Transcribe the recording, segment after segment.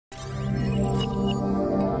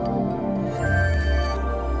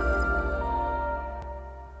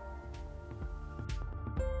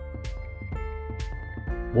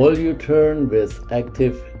VoluTurn with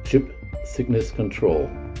active chip thickness control.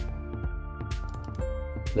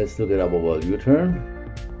 Let's look at our VoluTurn.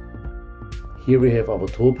 Here we have our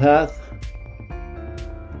toolpath.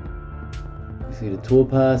 You see the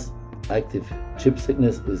toolpath, active chip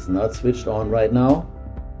thickness is not switched on right now.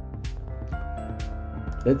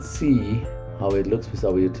 Let's see how it looks with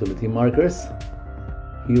our utility markers.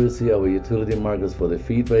 Here you see our utility markers for the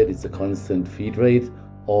feed rate. It's a constant feed rate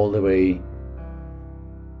all the way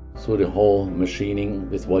through the whole machining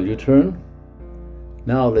with VoluTurn.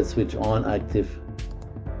 Now let's switch on active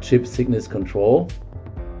chip thickness control.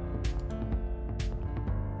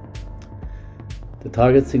 The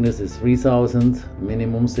target thickness is 3000,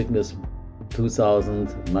 minimum thickness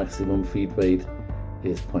 2000, maximum feed rate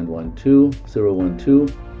is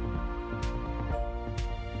 0.12.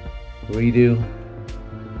 Redo.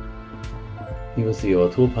 You will see our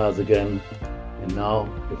toolpath again. And now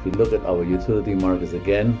if we look at our utility markers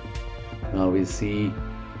again, now we see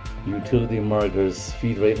utility markers,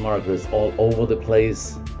 feed rate markers all over the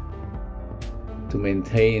place to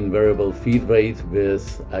maintain variable feed rate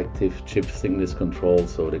with active chip thickness control,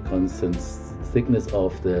 so the constant thickness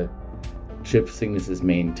of the chip thickness is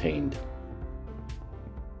maintained.